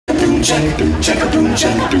check, check a boom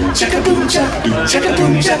check, check a boom check, check a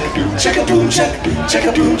boom check, check a boom check, check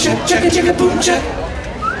a boom check, check a boom check.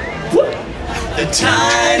 The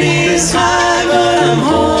tide is high, but I'm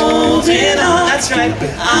holding on. That's right.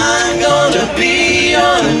 I'm gonna be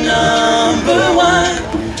your number one.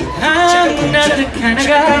 I'm not the kind of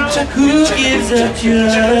guy who gives up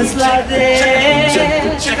just like that.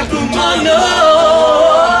 Oh no!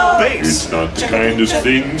 It's not the kind of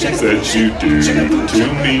thing that you do to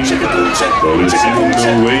me, but it's in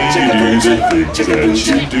no way you do the things that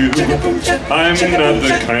you do. I'm not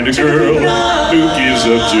the kind of girl who gives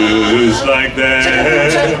up just like that.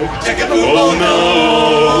 Oh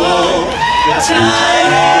no! The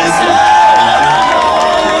tide is high.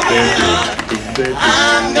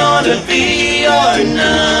 I'm gonna be your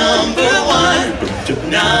number one.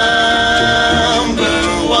 Number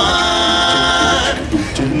one.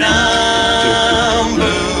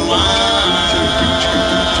 Number one.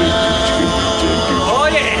 Oh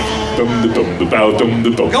yeah.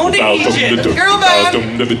 Going to Egypt, girl band.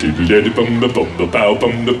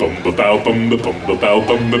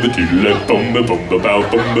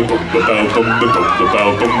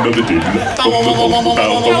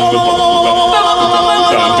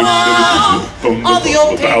 All the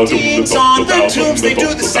old paintings on the tombs, they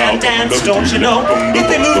do the sand dance, don't you know? If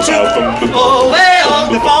they move to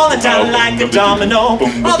they're falling down like a domino.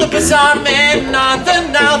 All the bizarre men on the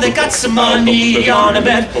now, they got some money on a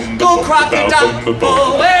bet. Go crocodile,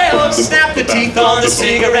 snap the teeth on the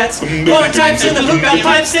cigarettes. More types in the lookout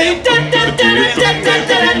pipes say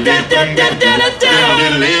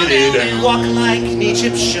walk like an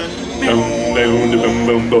Egyptian.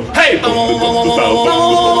 Hey!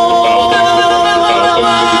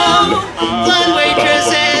 Blind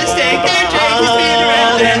waitresses take their drinks, spin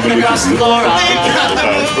around, then across the floor.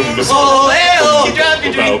 You drop your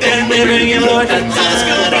drink, then they bring you more. That's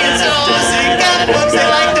good and so sing. Got books they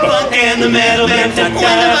like the punk and the metal band. When the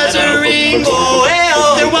buzzer ring,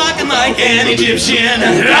 they're walking like an Egyptian.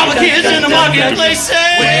 All the kids in the marketplace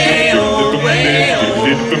say, way-oh,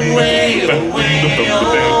 way-oh, way-oh, way-oh.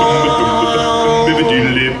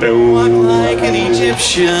 Walk like an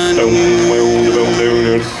Egyptian.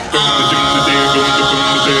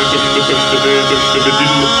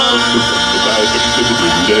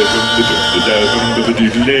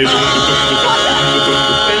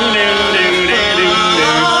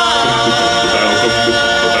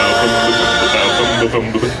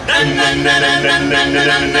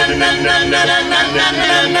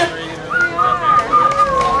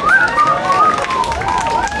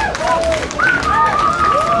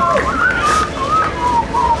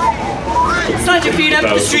 Slide your feet up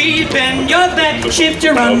the street, bend your back, shift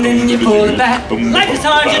around and you pull it back. Life is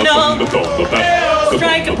hard, you know.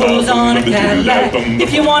 Strike a pose on a Cadillac.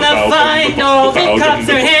 If you wanna find all the cops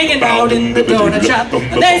are hanging out in the donut shop.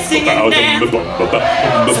 They sing and dance,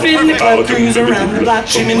 spin the club, cruise around the block.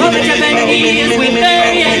 Well, the Japanese with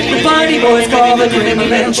their yanks, the party boys call the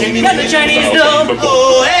criminal. And the Chinese know,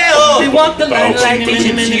 they walk the line like the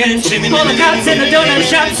Egyptians. Well, the cops in the donut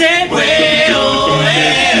shop say, way-oh,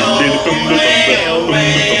 way-oh, way-oh,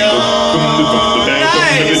 way-oh.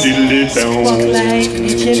 Walk like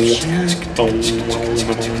an Egyptian.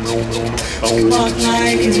 Walk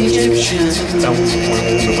like an Egyptian.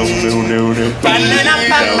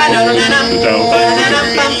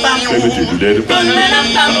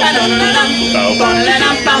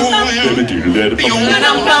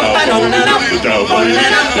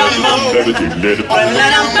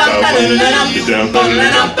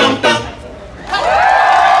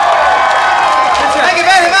 Thank you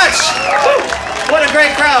very much. What a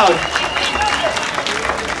great crowd.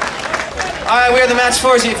 All right, we are the Match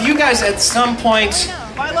 4s. If you guys at some point,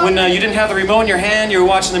 when you didn't have the remote in your hand, you were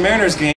watching the Mariners game,